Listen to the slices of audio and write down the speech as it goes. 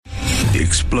The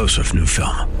explosive new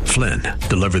film, Flynn,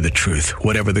 deliver the truth,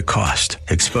 whatever the cost,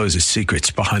 exposes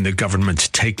secrets behind the government's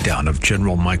takedown of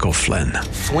General Michael Flynn.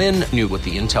 Flynn knew what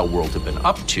the intel world had been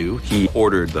up to. He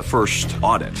ordered the first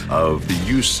audit of the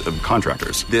use of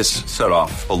contractors. This set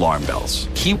off alarm bells.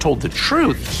 He told the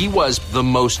truth. He was the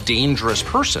most dangerous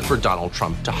person for Donald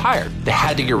Trump to hire. They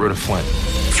had to get rid of Flynn.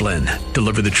 Flynn,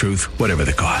 deliver the truth, whatever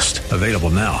the cost. Available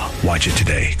now. Watch it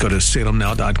today. Go to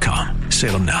salemnow.com.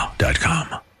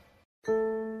 salemnow.com.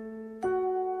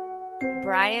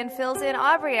 Brian fills in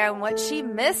Aubrey on what she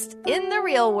missed in the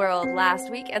real world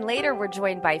last week, and later we're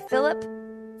joined by Philip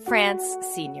France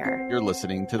Sr. You're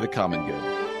listening to The Common Good.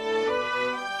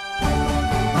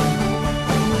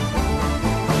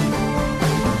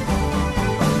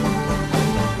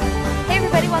 Hey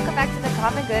everybody, welcome back to The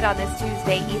Common Good on this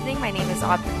Tuesday evening. My name is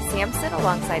Aubrey Sampson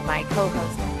alongside my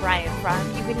co-host Brian Fromm.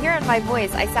 You can hear in my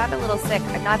voice, I sound a little sick.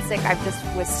 I'm not sick, I just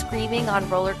was screaming on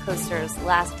roller coasters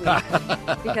last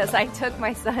week because I took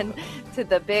my son to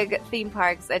the big theme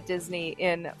parks at Disney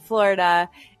in Florida.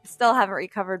 Still haven't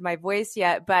recovered my voice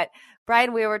yet, but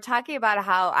Brian, we were talking about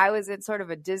how I was in sort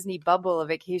of a Disney bubble, a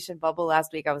vacation bubble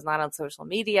last week. I was not on social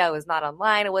media, I was not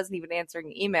online, I wasn't even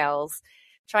answering emails,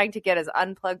 trying to get as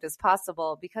unplugged as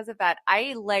possible. Because of that,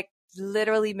 I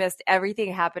literally missed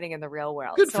everything happening in the real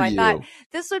world. Good so for I you. thought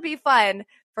this would be fun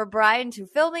for Brian to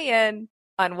fill me in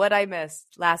on what I missed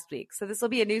last week. So this will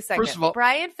be a new segment. First of all,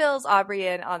 Brian fills Aubrey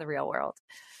in on the real world.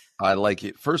 I like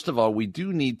it. First of all, we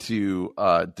do need to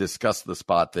discuss the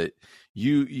spot that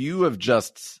you have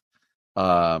just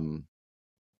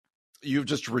you've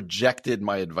just rejected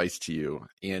my advice to you,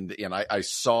 and I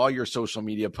saw your social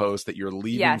media post that you're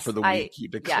leaving for the week. You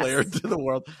declared to the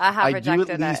world. I have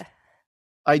rejected it.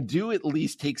 I do at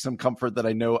least take some comfort that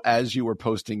I know as you were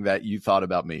posting that you thought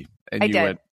about me, and you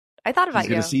went, I thought about he's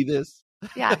you. going to see this.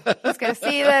 Yeah, he's going to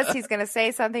see this. He's going to say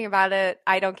something about it.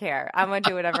 I don't care. I'm going to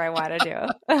do whatever I want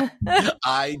to do.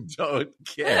 I don't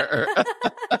care.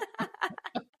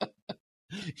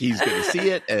 He's going to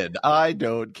see it, and I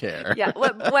don't care. Yeah,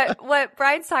 what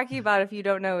Brian's talking about, if you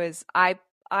don't know, is I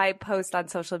post on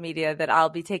social media that I'll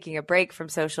be taking a break from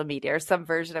social media or some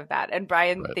version of that, and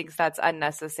Brian thinks that's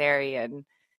unnecessary and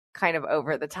kind of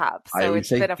over the top. So it's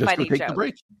been a funny joke. The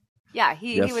break. Yeah,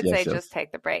 he would say, just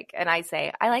take the break. And I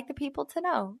say, I like the people to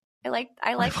know. I like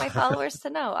my followers to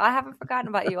know. I haven't forgotten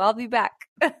about you. I'll be back.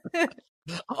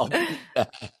 I'll be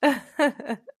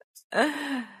back.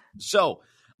 So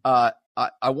I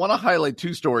want to highlight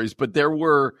two stories, but there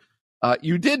were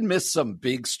you did miss some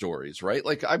big stories, right?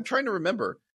 Like, I'm trying to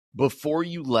remember, before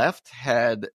you left,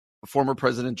 had former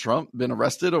President Trump been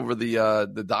arrested over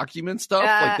the document stuff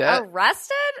like that?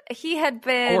 Arrested? He had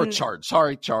been, or charged.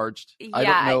 Sorry, charged. Yeah,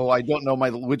 I don't know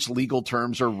which legal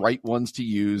terms are right ones to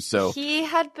use. So he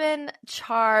had been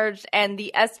charged, and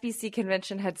the SBC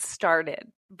convention had started,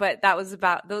 but that was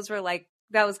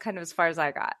kind of as far as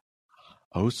I got.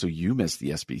 Oh, so you missed the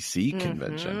SBC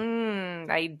convention.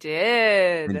 I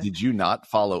did. And did you not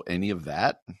follow any of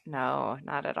that? No,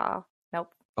 not at all.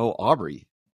 Nope. Oh, Aubrey,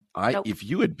 Nope. If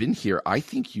you had been here, I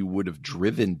think you would have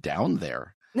driven down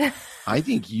there. I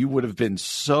think you would have been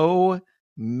so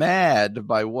mad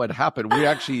by what happened. We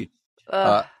actually,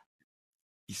 I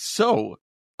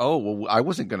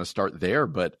wasn't going to start there,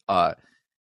 but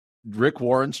Rick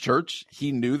Warren's church,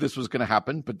 he knew this was going to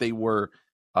happen, but they were,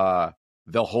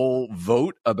 the whole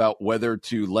vote about whether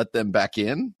to let them back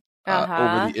in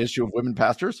over the issue of women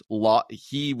pastors,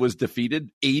 he was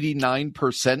defeated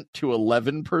 89% to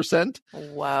 11%.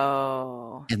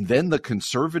 Whoa. And then the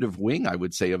conservative wing, I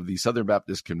would say, of the Southern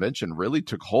Baptist Convention really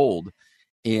took hold,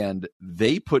 and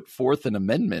they put forth an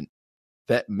amendment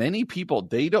that many people,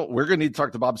 we're going to need to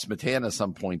talk to Bob Smetana at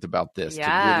some point about this to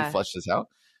really flesh this out.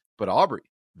 But Aubrey,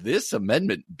 this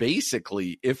amendment,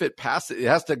 basically, if it passes, it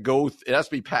has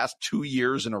to be passed 2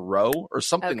 years in a row or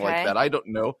something like that. I don't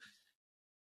know.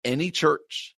 Any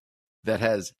church that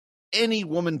has any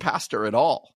woman pastor at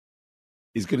all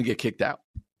is going to get kicked out.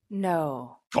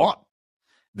 No. Gone.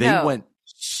 They went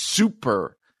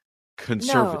super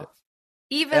conservative. No.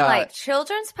 Even like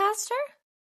children's pastor?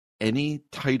 Any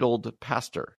titled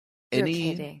pastor. You're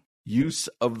any kidding. Use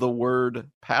of the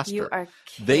word pastor. You are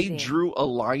kidding. They drew a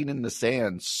line in the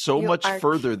sand much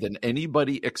further than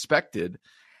anybody expected.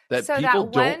 That so people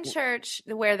that one church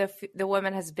where the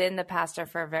woman has been the pastor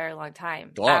for a very long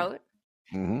time, out?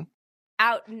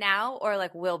 Out now, or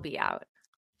like will be out?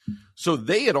 So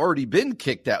they had already been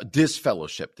kicked out.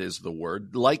 Disfellowshipped is the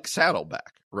word, like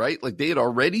Saddleback, right? Like they had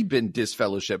already been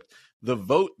disfellowshipped. The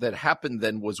vote that happened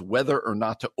then was whether or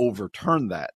not to overturn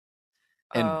that.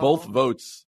 And both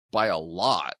votes by a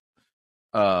lot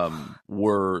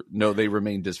they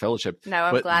remained disfellowshipped. No,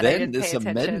 I'm glad I didn't pay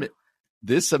attention.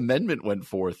 This amendment went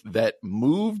forth that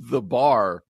moved the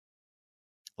bar.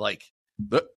 Like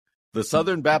the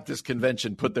Southern Baptist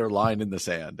Convention put their line in the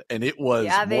sand, and it was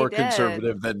more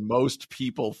conservative than most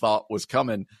people thought was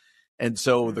coming. And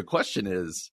so the question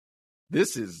is,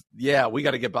 we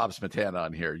got to get Bob Smetana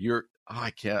on here.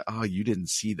 I can't. Oh, you didn't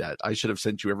see that. I should have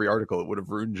sent you every article. It would have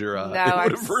ruined your. No,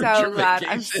 I'm so glad.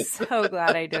 I'm so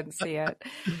glad I didn't see it.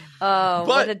 Oh,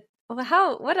 what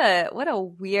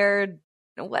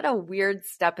a weird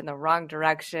step in the wrong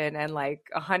direction, and like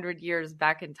 100 years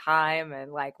back in time,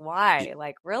 and like why?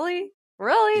 Like really?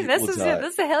 This is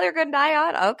the hill you're gonna die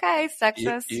on? Okay,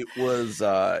 sexist. It was.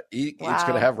 It's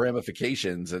gonna have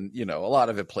ramifications, and a lot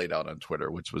of it played out on Twitter,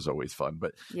 which was always fun.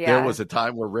 But there was a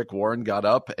time where Rick Warren got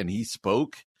up and he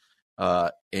spoke,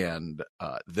 and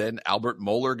then Albert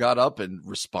Mohler got up and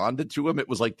responded to him. It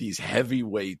was like these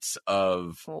heavyweights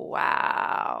of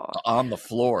on the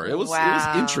floor. It was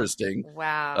interesting.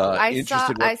 Wow.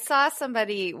 I saw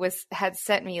somebody had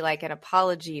sent me like an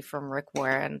apology from Rick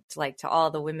Warren to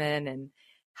all the women, and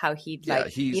how he'd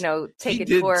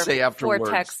taken poor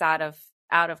texts out of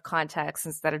context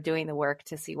instead of doing the work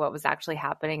to see what was actually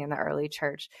happening in the early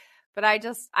church. But I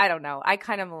don't know. I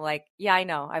kind of like, I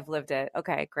know. I've lived it.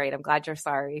 Okay, great. I'm glad you're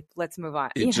sorry. Let's move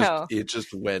on.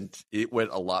 It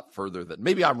went a lot further than,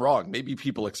 maybe I'm wrong. Maybe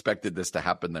people expected this to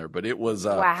happen there, but it was it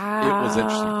was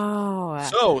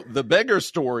interesting. So the beggar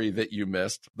story that you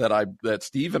missed that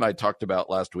Steve and I talked about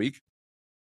last week.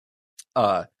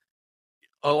 I'm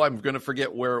going to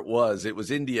forget where it was. It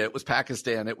was India. It was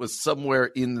Pakistan. It was somewhere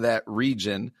in that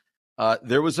region.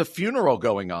 There was a funeral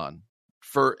going on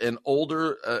for an old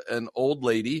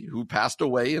lady who passed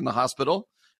away in the hospital,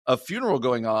 a funeral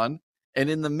going on. And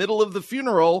in the middle of the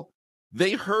funeral,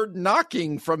 they heard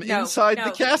knocking from inside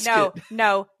the casket.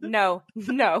 No.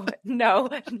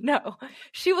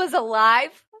 She was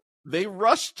alive. They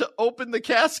rushed to open the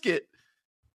casket,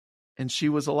 and she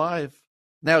was alive.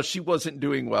 Now, she wasn't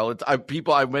doing well. I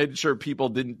made sure people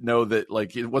didn't know that,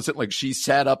 like, it wasn't like she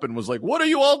sat up and was like, "What are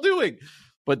you all doing?"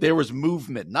 But there was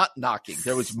movement, not knocking.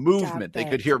 There was movement. They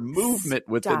could hear movement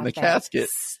within the casket.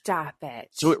 Stop it.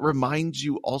 So it reminds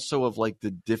you also of like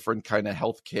the different kind of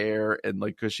healthcare, and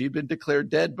like, because she'd been declared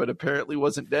dead, but apparently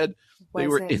wasn't dead. They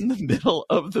were in the middle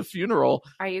of the funeral.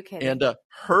 Are you kidding? And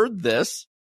heard this,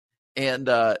 and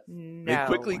they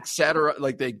quickly sat her up,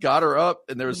 like they got her up,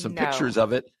 and there was some pictures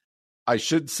of it. I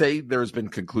should say there's been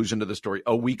conclusion to the story.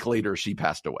 A week later, she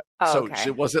passed away. So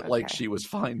it wasn't like she was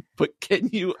fine. But can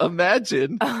you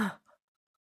imagine?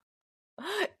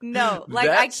 No,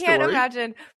 like I can't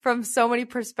imagine from so many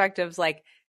perspectives, like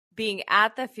being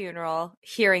at the funeral,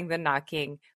 hearing the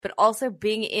knocking, but also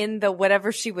being in the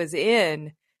whatever she was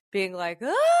in, being like, get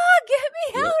me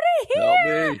out of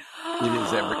here. Help me.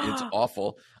 It's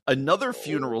awful. Another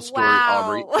funeral story,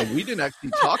 Aubrey, and we didn't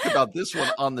actually talk about this one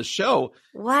on the show.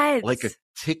 What? Like a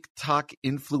TikTok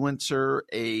influencer,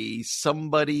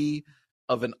 somebody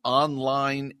of an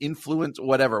online influence,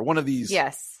 whatever, one of these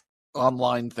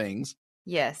online things.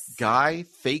 Yes. Guy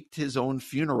faked his own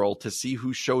funeral to see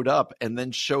who showed up, and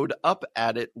then showed up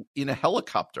at it in a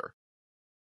helicopter.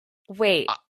 Wait.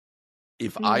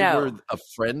 If I were a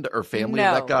friend or family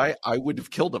of that guy, I would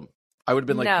have killed him. I would have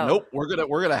been like, nope, we're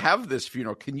gonna have this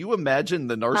funeral. Can you imagine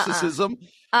the narcissism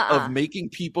of making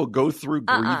people go through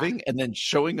grieving and then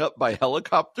showing up by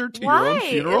helicopter to your own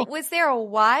funeral? Was there a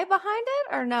why behind it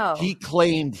or no? He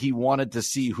claimed he wanted to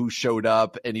see who showed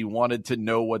up, and he wanted to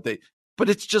know what but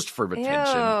it's just for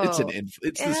attention.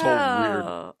 It's this whole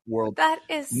weird world. That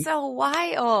is so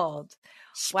wild.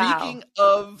 Speaking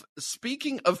of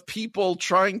people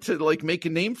trying to like make a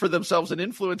name for themselves and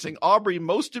influencing, Aubrey,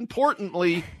 most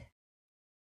importantly,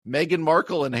 Meghan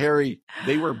Markle and Harry,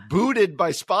 they were booted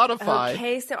by Spotify.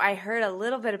 Okay, so I heard a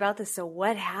little bit about this. So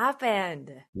what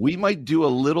happened? We might do a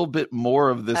little bit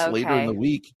more of this later in the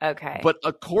week. Okay. But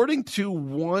according to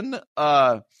one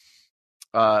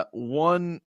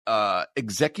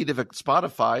executive at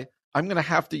Spotify, I'm going to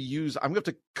have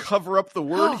to cover up the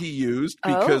word he used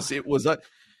because it was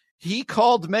he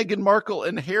called Meghan Markle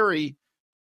and Harry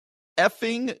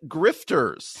effing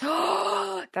grifters.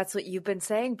 That's what you've been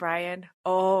saying, Brian.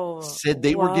 Said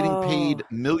they were getting paid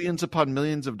millions upon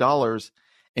millions of dollars,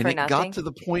 and it got to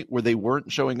the point where they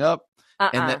weren't showing up,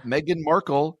 and that Meghan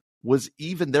Markle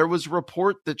there was a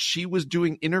report that she was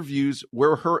doing interviews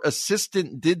where her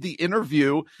assistant did the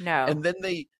interview, and then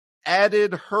they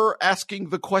added her asking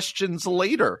the questions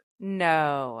later.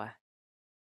 No.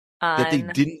 That they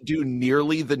didn't do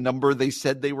nearly the number they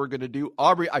said they were going to do.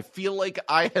 Aubrey, I feel like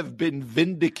I have been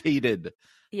vindicated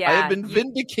I have been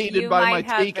vindicated by my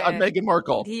take on Meghan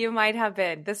Markle. You might have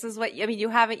been. This is what, I mean, you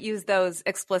haven't used those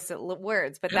explicit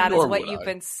words, but that is Nor what would you've I.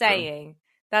 been saying.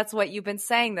 That's what you've been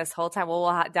saying this whole time. Well,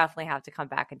 we'll definitely have to come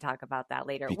back and talk about that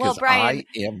later. Because well, Brian,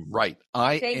 I am right.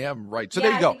 I am right. So yeah,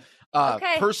 there you go.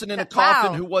 okay. Person in a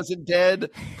coffin Wow. who wasn't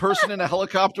dead. Person in a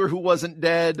helicopter who wasn't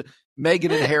dead.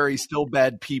 Meghan and Harry still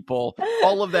bad people.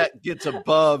 All of that gets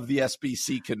above the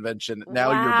SBC convention.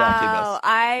 Now you're backing us.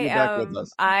 You're back with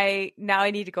us. Now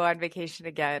I need to go on vacation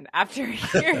again after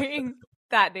hearing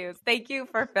that news. Thank you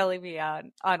for filling me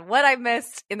on what I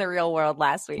missed in the real world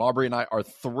last week. Aubrey and I are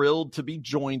thrilled to be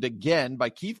joined again by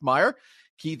Keith Myer.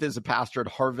 Keith is a pastor at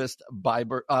Harvest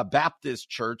Baptist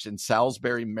Church in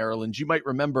Salisbury, Maryland. You might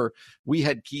remember we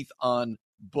had Keith on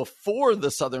before the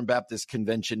Southern Baptist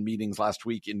Convention meetings last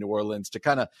week in New Orleans to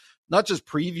kind of not just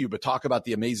preview, but talk about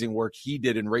the amazing work he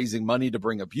did in raising money to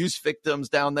bring abuse victims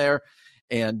down there.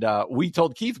 And we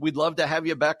told Keith we'd love to have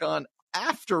you back on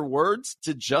afterwards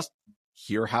to just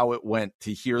hear how it went,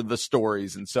 to hear the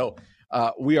stories. And so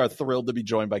we are thrilled to be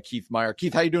joined by Keith Myer.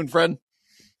 Keith, how you doing, friend?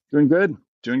 Doing good.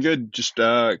 Just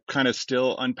kind of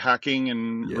still unpacking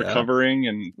and recovering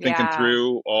and thinking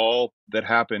through all that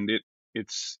happened.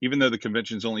 It's even though the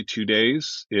convention's only 2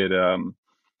 days,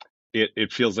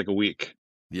 it feels like a week.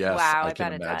 Yes, wow, I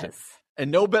can bet imagine. It does.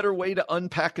 And no better way to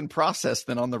unpack and process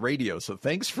than on the radio. So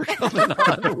thanks for coming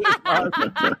on with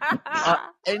us.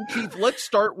 And Keith, let's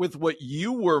start with what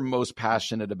you were most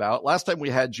passionate about. Last time we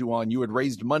had you on, you had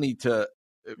raised money to,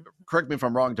 correct me if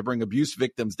I'm wrong, to bring abuse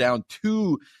victims down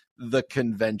to the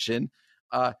convention.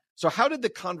 So how did the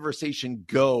conversation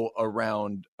go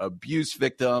around abuse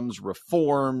victims,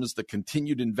 reforms, the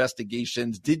continued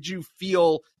investigations? Did you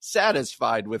feel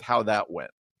satisfied with how that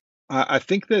went? I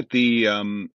think that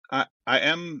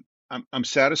I'm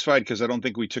satisfied because I don't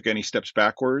think we took any steps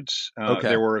backwards. Okay.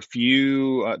 There were a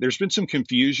few, there's been some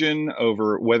confusion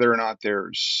over whether or not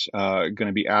there's going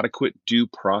to be adequate due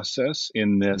process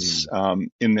in this,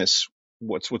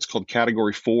 what's called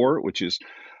Category 4, which is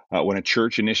when a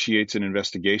church initiates an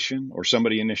investigation or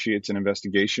somebody initiates an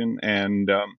investigation. And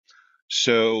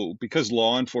so because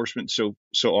law enforcement so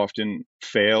often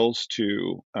fails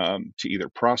to either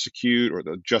prosecute, or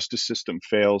the justice system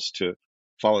fails to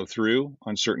follow through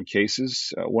on certain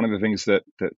cases, one of the things that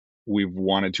we've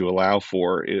wanted to allow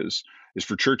for is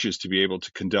for churches to be able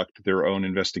to conduct their own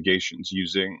investigations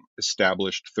using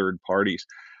established third parties.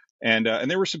 And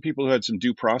there were some people who had some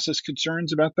due process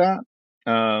concerns about that.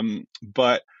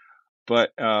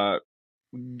 But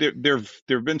there've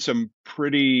been some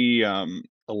pretty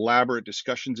elaborate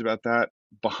discussions about that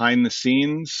behind the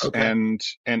scenes. Okay.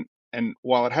 And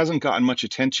while it hasn't gotten much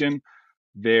attention,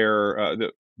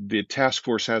 the task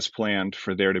force has planned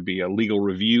for there to be a legal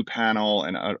review panel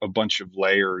and a bunch of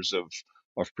layers of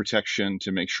protection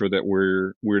to make sure that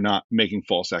we're not making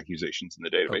false accusations in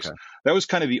the database. Okay. That was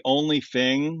kind of the only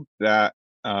thing that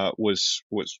was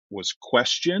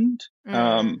questioned.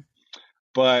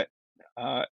 But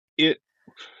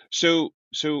so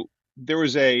there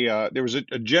was a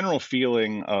general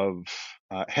feeling of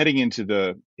heading into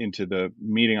the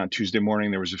meeting on Tuesday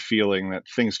morning. There was a feeling that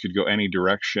things could go any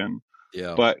direction.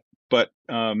 Yeah. But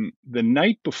the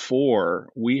night before,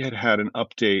 we had an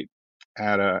update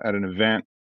at an event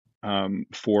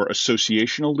for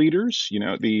associational leaders. You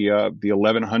know, the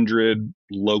 1,100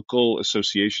 local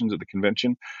associations at the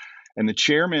convention. And the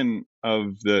chairman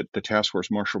of the task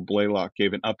force, Marshall Blaylock,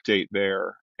 gave an update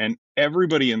there, and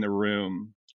everybody in the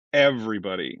room,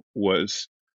 everybody was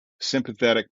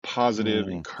sympathetic, positive,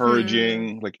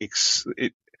 encouraging,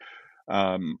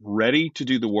 ready to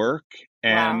do the work.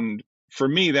 And for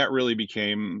me, that really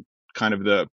became kind of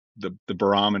the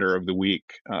barometer of the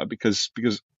week, because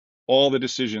all the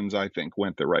decisions, I think,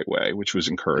 went the right way, which was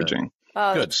encouraging.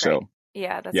 Oh, good. That's great.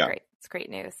 Yeah, that's great. It's great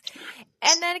news.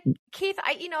 And then, Keith,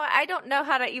 I don't know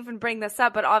how to even bring this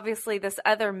up, but obviously this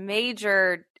other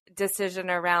major decision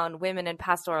around women in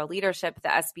pastoral leadership, the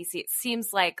SBC, it seems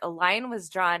like a line was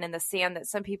drawn in the sand that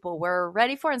some people were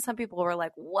ready for and some people were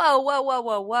like,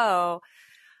 whoa.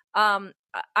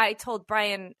 I told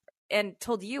Brian and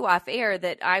told you off air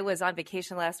that I was on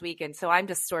vacation last week, and so I'm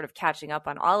just sort of catching up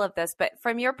on all of this. But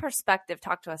from your perspective,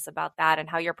 talk to us about that and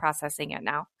how you're processing it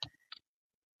now.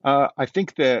 I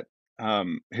think that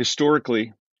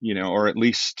historically, or at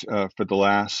least for the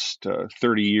last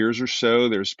 30 years or so,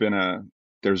 there's been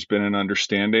an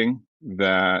understanding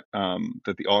that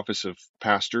the office of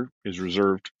pastor is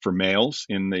reserved for males.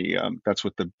 That's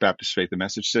what the Baptist Faith and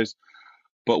Message says.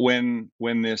 But when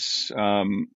they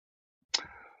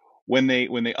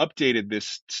updated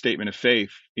this statement of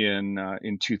faith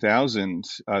in 2000,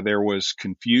 there was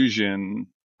confusion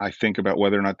I think, about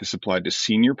whether or not this applied to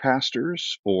senior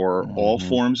pastors or all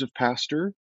forms of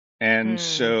pastor. And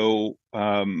so,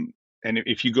 and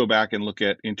if you go back and look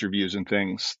at interviews and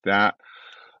things, that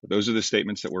those are the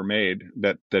statements that were made,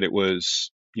 that it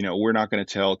was, we're not going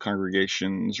to tell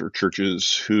congregations or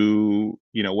churches who,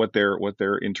 what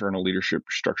their internal leadership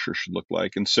structure should look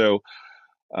like. And so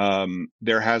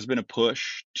there has been a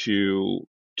push to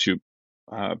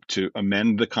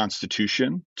amend the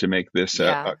Constitution to make this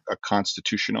a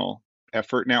constitutional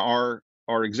effort. Now,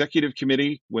 our executive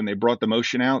committee, when they brought the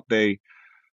motion out, they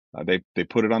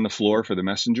put it on the floor for the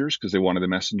messengers because they wanted the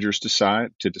messengers to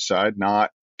decide,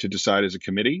 not to decide as a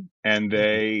committee, and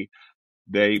they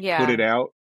put it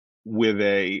out with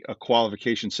a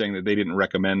qualification saying that they didn't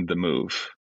recommend the move.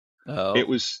 Oh. It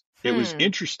was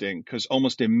interesting because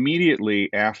almost immediately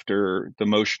after the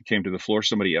motion came to the floor,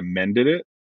 somebody amended it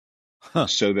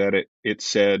so that it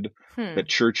said that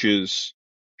churches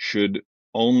should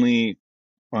only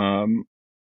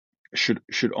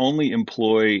should only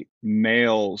employ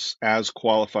males as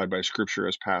qualified by Scripture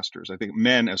as pastors. I think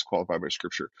men as qualified by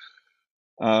Scripture.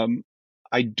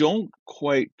 I don't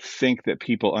quite think that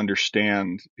people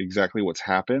understand exactly what's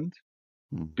happened,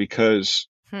 because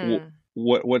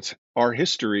what's our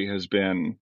history has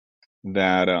been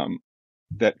that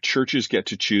that churches get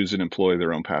to choose and employ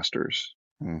their own pastors,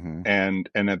 and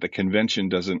that the convention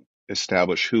doesn't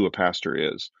establish who a pastor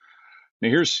is. Now,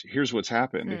 here's what's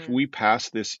happened. If we pass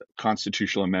this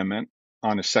constitutional amendment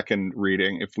on a second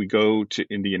reading, if we go to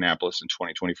Indianapolis in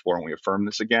 2024 and we affirm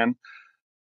this again,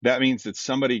 that means that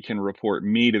somebody can report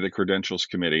me to the credentials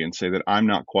committee and say that I'm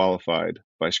not qualified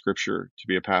by Scripture to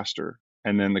be a pastor.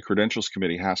 And then the credentials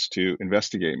committee has to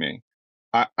investigate me.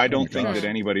 I don't think that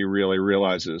anybody really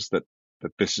realizes that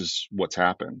this is what's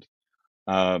happened.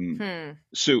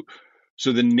 So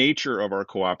the nature of our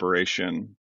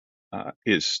cooperation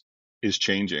is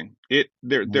changing.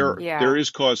 There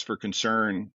is cause for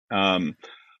concern.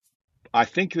 I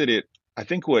think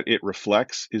what it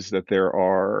reflects is that there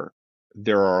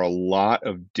are a lot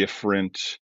of different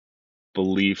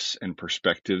beliefs and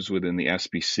perspectives within the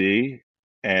SBC,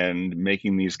 and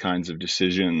making these kinds of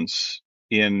decisions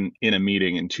in a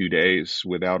meeting in 2 days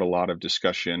without a lot of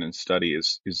discussion and study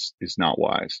is not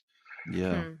wise.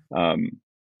 Yeah.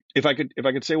 If I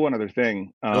could say one other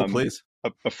thing. Please.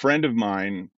 A friend of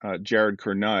mine, Jared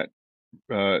Kernut,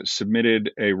 submitted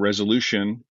a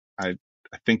resolution. I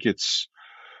think it's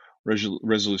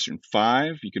Resolution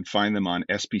 5. You can find them on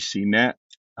SBCnet.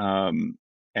 And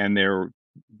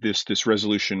this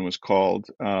resolution was called,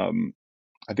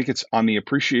 I think it's on the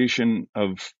appreciation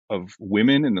of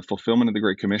women in the fulfillment of the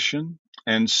Great Commission.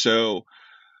 And so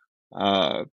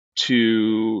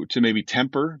to maybe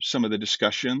temper some of the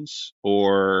discussions,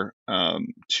 or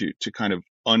to kind of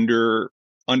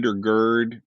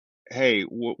undergird, hey,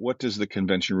 what does the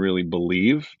convention really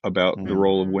believe about the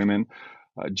role of women?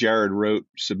 Jared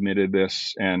submitted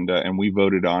this, and we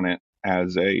voted on it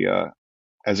as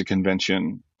a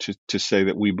convention to say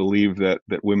that we believe that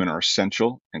women are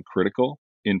essential and critical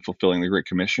in fulfilling the Great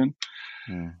Commission.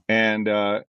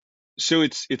 And so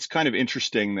it's kind of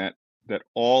interesting that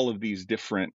all of these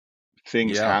different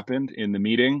things happened in the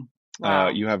meeting. Wow.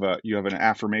 You have an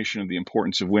affirmation of the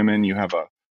importance of women. You have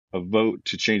a vote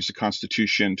to change the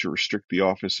Constitution to restrict the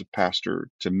office of pastor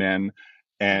to men,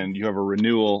 and you have a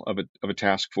renewal of a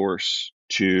task force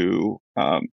to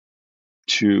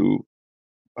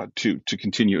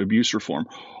continue abuse reform.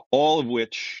 All of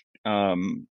which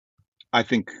I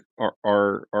think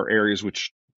are areas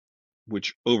which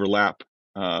overlap.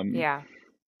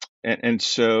 And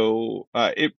so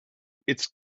it's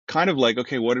kind of like,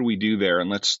 okay, what did we do there? And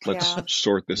let's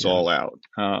sort this all out.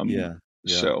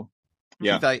 So,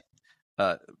 yeah.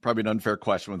 Probably an unfair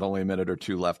question with only a minute or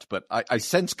two left, but I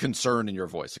sense concern in your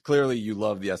voice. Clearly, you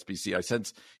love the SBC. I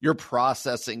sense you're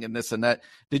processing and this and that.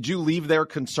 Did you leave there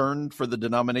concerned for the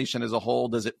denomination as a whole?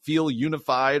 Does it feel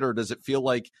unified, or does it feel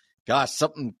like, gosh,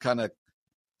 something kind of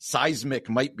seismic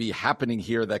might be happening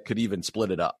here that could even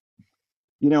split it up?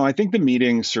 I think the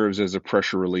meeting serves as a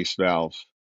pressure release valve.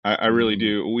 I really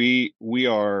do. We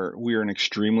are an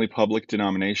extremely public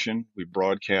denomination. We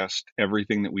broadcast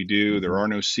everything that we do. There are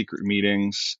no secret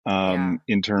meetings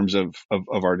in terms of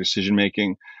our decision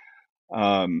making.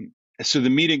 So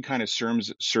the meeting kind of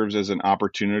serves as an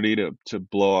opportunity to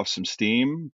blow off some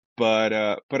steam. But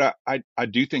I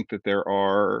do think that there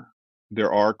are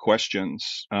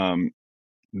questions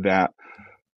that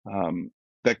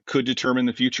could determine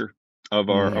the future of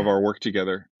our work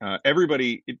together.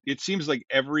 Everybody, it seems like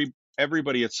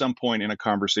everybody at some point in a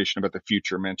conversation about the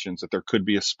future mentions that there could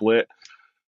be a split.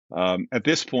 At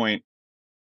this point,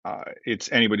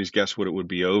 it's anybody's guess what it would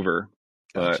be over.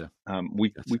 but Gotcha. we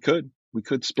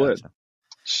could split. Gotcha.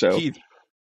 So Keith,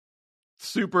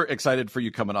 super excited for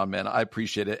you coming on, man. I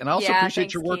appreciate it, and I also Yeah, appreciate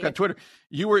thanks, your work Keith. on Twitter.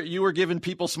 You were giving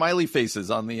people smiley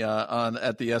faces on the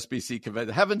at the SBC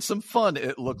convention, having some fun.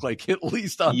 It looked like, at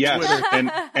least on Twitter.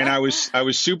 and I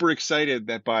was super excited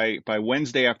that by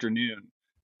Wednesday afternoon,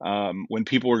 when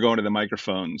people were going to the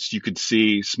microphones, you could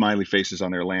see smiley faces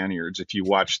on their lanyards. If you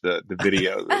watch the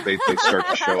video, they start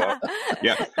to show up.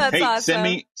 Yeah. That's hey,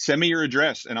 awesome. send me your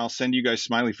address and I'll send you guys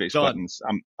smiley face Done. buttons.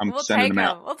 I'm We'll sending take them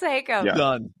out. We'll take them.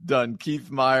 Yeah. Done.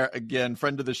 Keith Myer, again,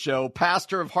 friend of the show,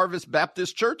 pastor of Harvest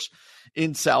Baptist Church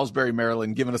in Salisbury,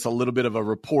 Maryland, giving us a little bit of a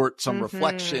report, some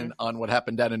reflection on what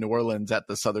happened down in New Orleans at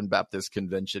the Southern Baptist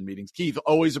Convention meetings. Keith,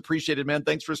 always appreciated, man.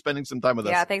 Thanks for spending some time with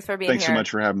us. Yeah, thanks for being here. Thanks so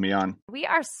much for having me on. We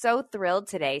are so thrilled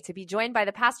today to be joined by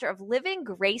the pastor of Living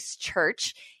Grace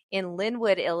Church in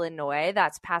Linwood, Illinois.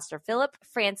 That's Pastor Philip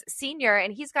France Sr.,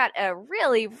 and he's got a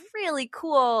really, really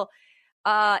cool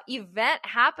event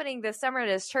happening this summer at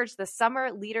his church, the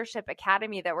Summer Leadership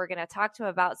Academy, that we're going to talk to him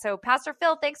about. So, Pastor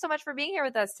Phil, thanks so much for being here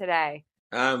with us today.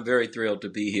 I'm very thrilled to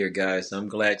be here, guys. I'm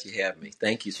glad you have me.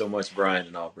 Thank you so much, Brian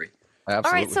and Aubrey. Absolutely.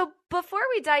 All right, so before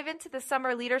we dive into the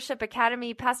Summer Leadership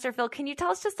Academy, Pastor Phil, can you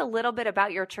tell us just a little bit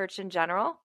about your church in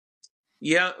general?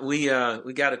 Yeah, we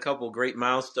got a couple great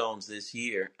milestones this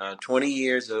year. 20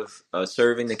 years of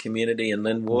serving the community in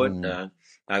Linwood.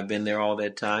 I've been there all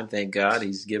that time. Thank God.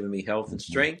 He's given me health and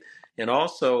strength. And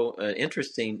also,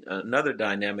 interesting, another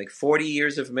dynamic, 40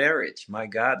 years of marriage. My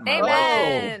God, my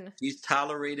Amen. wife, she's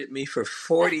tolerated me for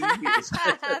 40 years.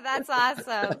 That's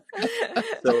awesome.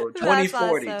 So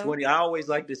 2040, awesome. 20. I always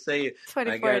like to say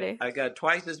 2040. I got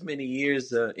twice as many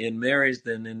years in marriage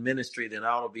than in ministry. Then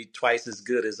I'll be twice as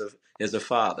good as a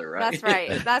father, right?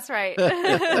 That's right.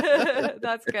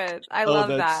 That's good. I love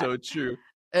that. That's so true.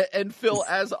 And Phil,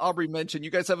 as Aubrey mentioned,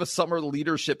 you guys have a Summer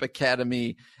Leadership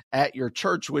Academy at your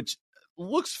church, which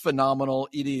looks phenomenal.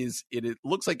 It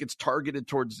looks like it's targeted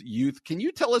towards youth. Can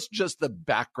you tell us just the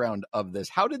background of this?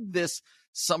 How did this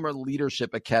Summer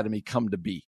Leadership Academy come to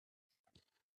be?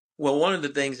 Well, one of the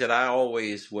things that I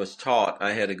always was taught,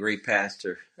 I had a great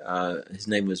pastor. His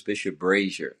name was Bishop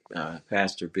Brazier,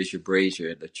 Pastor Bishop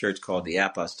Brazier at a church called the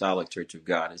Apostolic Church of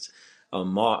God. It's a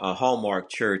hallmark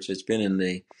church. It's been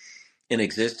in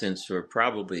existence for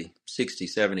probably 60,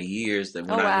 70 years. That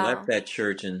when I left that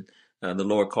church and the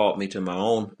Lord called me to my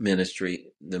own ministry,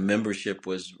 the membership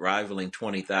was rivaling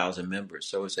 20,000 members.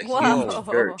 So it's a huge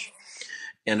church.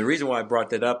 And the reason why I brought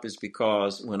that up is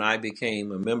because when I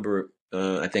became a member,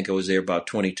 I think I was there about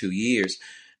 22 years,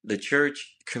 the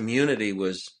church community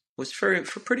was for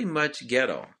pretty much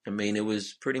ghetto. I mean, it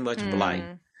was pretty much blight.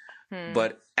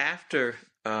 But after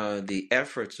the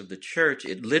efforts of the church,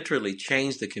 it literally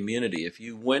changed the community. If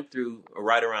you went through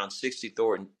right around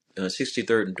 63rd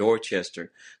and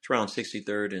Dorchester, it's around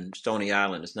 63rd and Stony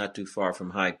Island. It's not too far from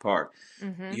Hyde Park.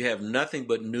 You have nothing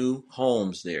but new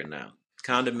homes there now.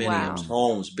 Condominiums,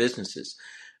 homes, businesses.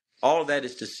 All of that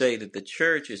is to say that the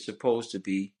church is supposed to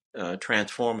be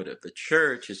transformative. The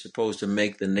church is supposed to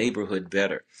make the neighborhood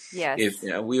better. Yes.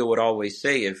 If we would always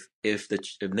say, if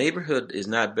the neighborhood is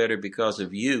not better because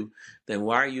of you, then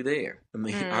why are you there? I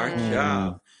mean, our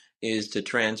job is to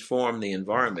transform the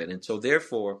environment, and so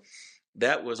therefore,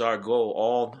 that was our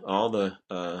goal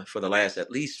for the last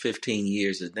at least 15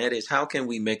 years, and that is, how can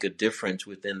we make a difference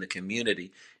within the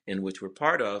community in which we're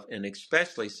part of, and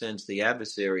especially since the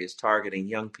adversary is targeting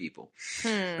young people.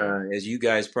 As you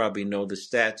guys probably know, the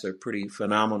stats are pretty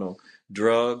phenomenal.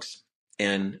 Drugs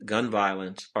and gun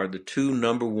violence are the two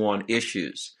number one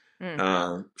issues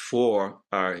for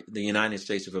the United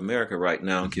States of America right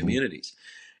now in communities.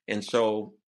 And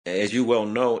so, as you well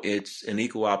know, it's an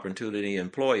equal opportunity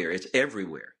employer. It's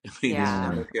everywhere. I mean,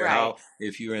 I don't care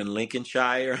if you're in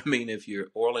Lincolnshire, I mean, if you're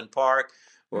Orland Park,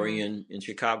 or in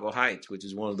Chicago Heights, which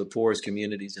is one of the poorest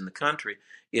communities in the country,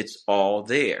 it's all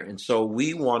there. And so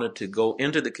we wanted to go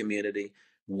into the community,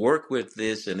 work with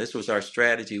this, and this was our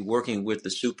strategy, working with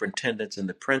the superintendents and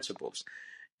the principals,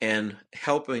 and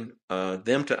helping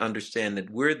them to understand that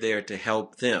we're there to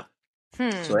help them.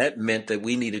 So that meant that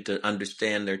we needed to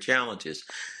understand their challenges.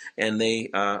 And they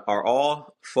are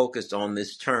all focused on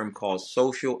this term called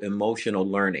social emotional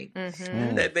learning.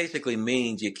 That basically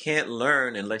means you can't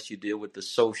learn unless you deal with the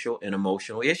social and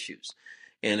emotional issues.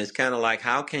 And it's kind of like,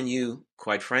 how can you,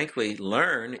 quite frankly,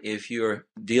 learn if you're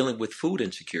dealing with food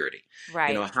insecurity?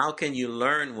 Right. How can you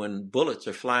learn when bullets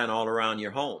are flying all around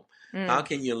your home? How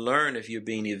can you learn if you're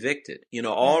being evicted?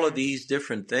 All of these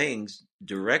different things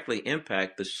directly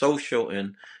impact the social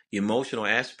and emotional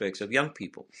aspects of young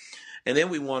people. And then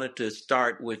we wanted to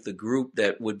start with the group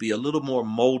that would be a little more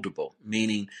moldable,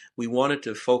 meaning we wanted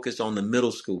to focus on the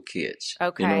middle school kids,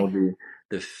 Okay.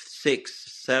 The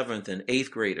 6th, 7th, and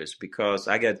 8th graders, because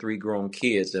I got 3 grown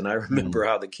kids, and I remember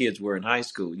how the kids were in high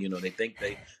school. They think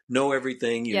they know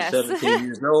everything. You're Yes. 17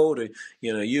 years old, or,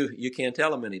 you can't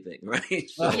tell them anything, right?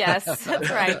 So, yes, that's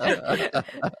right.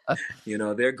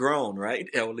 They're grown, right?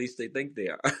 Or at least they think they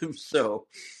are. So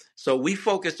we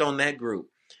focused on that group.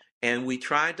 And we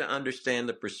tried to understand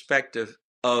the perspective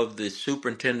of the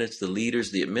superintendents, the leaders,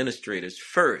 the administrators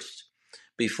first,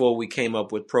 before we came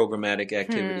up with programmatic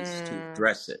activities to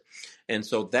address it. And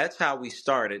so that's how we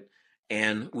started.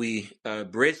 And we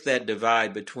bridged that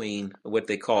divide between what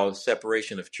they call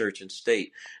separation of church and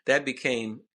state. That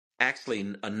became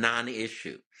actually a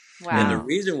non-issue. Wow. And the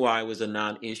reason why it was a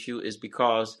non-issue is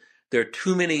because there are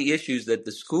too many issues that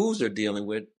the schools are dealing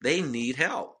with. They need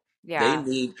help. Yeah. They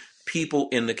need people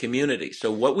in the community.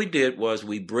 So what we did was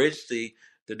we bridged the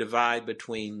divide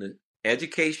between the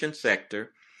education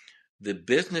sector, the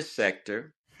business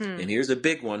sector, and here's a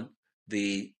big one,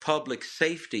 the public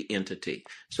safety entity.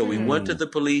 So we went to the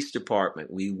police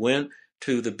department, we went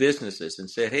to the businesses and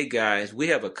said, hey guys, we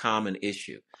have a common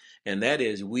issue. And that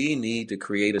is we need to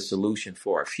create a solution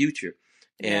for our future.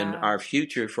 And our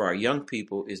future for our young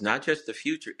people is not just the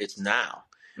future, it's now.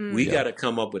 We got to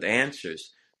come up with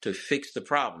answers to fix the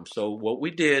problem. So what we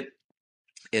did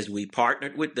is we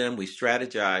partnered with them, we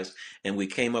strategized, and we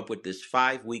came up with this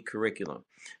 5-week curriculum.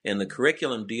 And the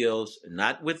curriculum deals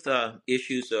not with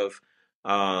issues of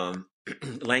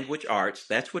language arts.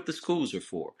 That's what the schools are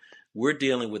for. We're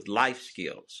dealing with life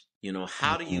skills.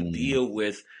 How do you deal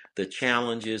with the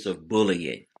challenges of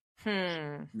bullying?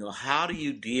 How do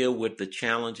you deal with the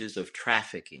challenges of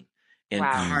trafficking and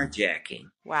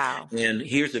carjacking? Wow. And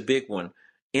here's a big one.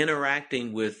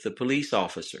 Interacting with the police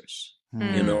officers,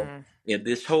 and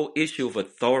this whole issue of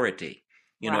authority,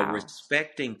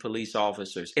 respecting police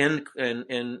officers, and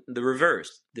the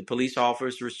reverse, the police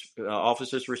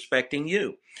officers respecting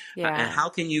you. And how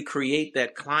can you create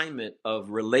that climate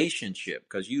of relationship?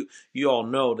 Because you all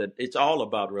know that it's all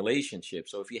about relationship.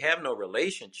 So if you have no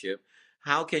relationship,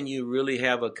 how can you really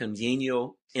have a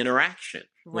congenial interaction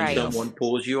when someone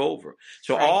pulls you over?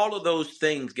 So all of those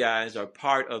things, guys, are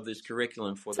part of this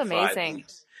curriculum for the 5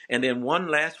 weeks. And then one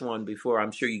last one before,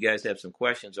 I'm sure you guys have some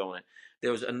questions on it.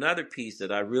 There was another piece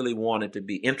that I really wanted to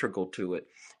be integral to it,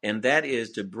 and that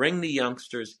is to bring the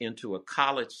youngsters into a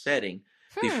college setting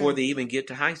before they even get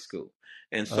to high school.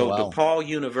 And so DePaul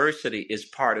University is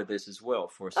part of this as well.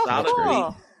 For a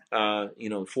solid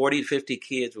week, 40 to 50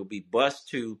 kids will be bused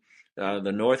to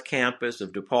the North Campus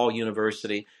of DePaul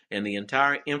University, and the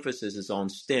entire emphasis is on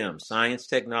STEM, science,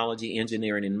 technology,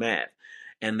 engineering, and math.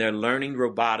 And they're learning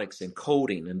robotics and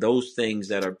coding and those things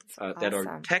that are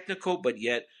technical, but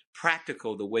yet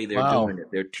practical the way they're doing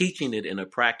it. They're teaching it in a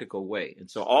practical way.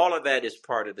 And so all of that is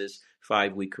part of this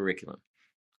 5-week curriculum.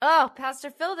 Oh,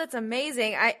 Pastor Phil, that's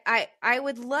amazing. I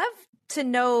would love to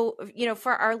know,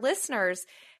 for our listeners,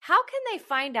 how can they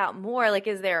find out more? Like,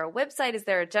 is there a website? Is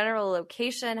there a general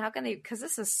location? How can they, because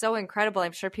this is so incredible.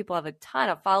 I'm sure people have a ton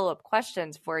of follow-up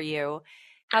questions for you.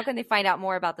 How can they find out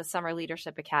more about the Summer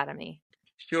Leadership Academy?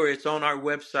 Sure. It's on our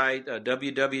website,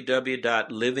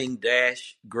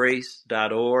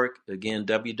 www.living-grace.org. Again,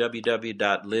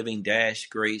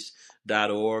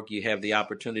 www.living-grace.org. You have the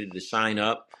opportunity to sign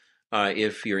up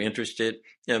if you're interested.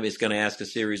 It's going to ask a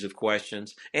series of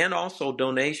questions and also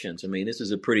donations. I mean, this is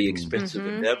a pretty expensive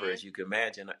endeavor, as you can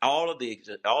imagine. All of the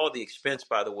expense,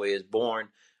 by the way, is borne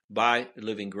by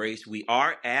Living Grace. We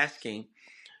are asking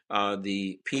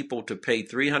the people to pay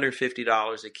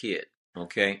 $350 a kid.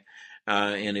 Okay.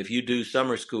 And if you do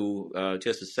summer school,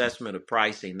 just assessment of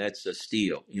pricing, that's a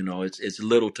steal. It's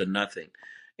little to nothing.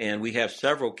 And we have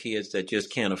several kids that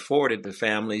just can't afford it. The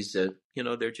families that,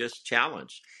 they're just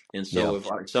challenged. And so if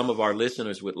some of our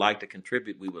listeners would like to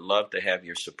contribute, we would love to have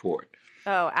your support.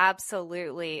 Oh,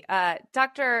 absolutely.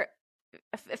 Dr.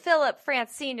 Philip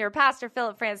France Sr., Pastor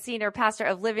Philip France Sr., pastor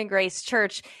of Living Grace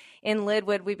Church in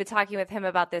Lynwood. We've been talking with him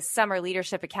about this Summer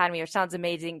Leadership Academy, which sounds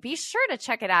amazing. Be sure to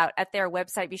check it out at their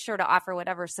website. Be sure to offer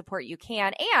whatever support you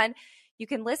can. And you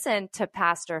can listen to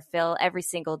Pastor Phil every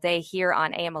single day here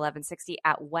on AM 1160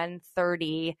 at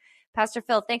 1:30. Pastor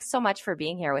Phil, thanks so much for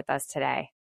being here with us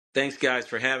today. Thanks, guys,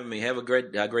 for having me. Have a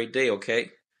great day,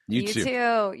 okay? You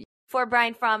too. For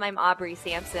Brian Fromm, I'm Aubrey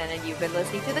Sampson, and you've been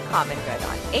listening to The Common Good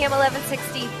on AM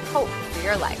 1160, Hope for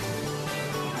Your Life.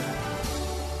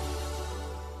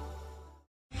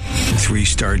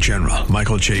 3-star general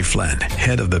Michael J. Flynn,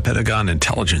 head of the Pentagon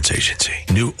Intelligence Agency,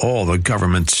 knew all the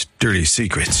government's dirty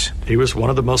secrets. He was one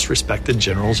of the most respected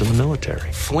generals in the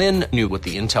military. Flynn knew what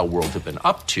the intel world had been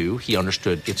up to. He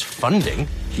understood its funding.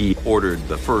 He ordered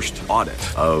the first audit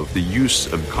of the use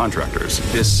of contractors.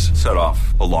 This set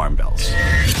off alarm bells.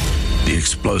 The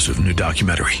explosive new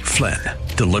documentary, Flynn,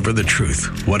 Deliver the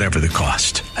Truth, Whatever the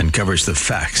Cost, uncovers the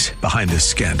facts behind this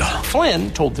scandal.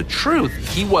 Flynn told the truth.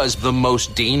 He was the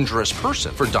most dangerous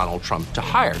person for Donald Trump to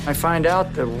hire. I find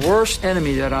out the worst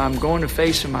enemy that I'm going to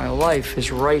face in my life is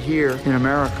right here in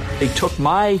America. They took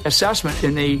my assessment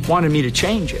and they wanted me to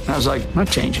change it. And I was like, I'm not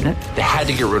changing it. They had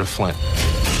to get rid of Flynn.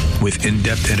 With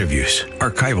in-depth interviews,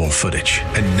 archival footage,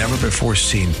 and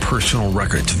never-before-seen personal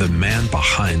records of the man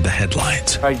behind the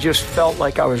headlines. I just felt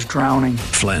like I was drowning.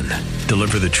 Flynn,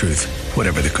 Deliver the Truth,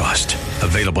 Whatever the Cost.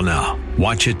 Available now.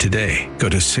 Watch it today. Go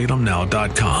to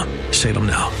salemnow.com.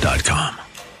 salemnow.com.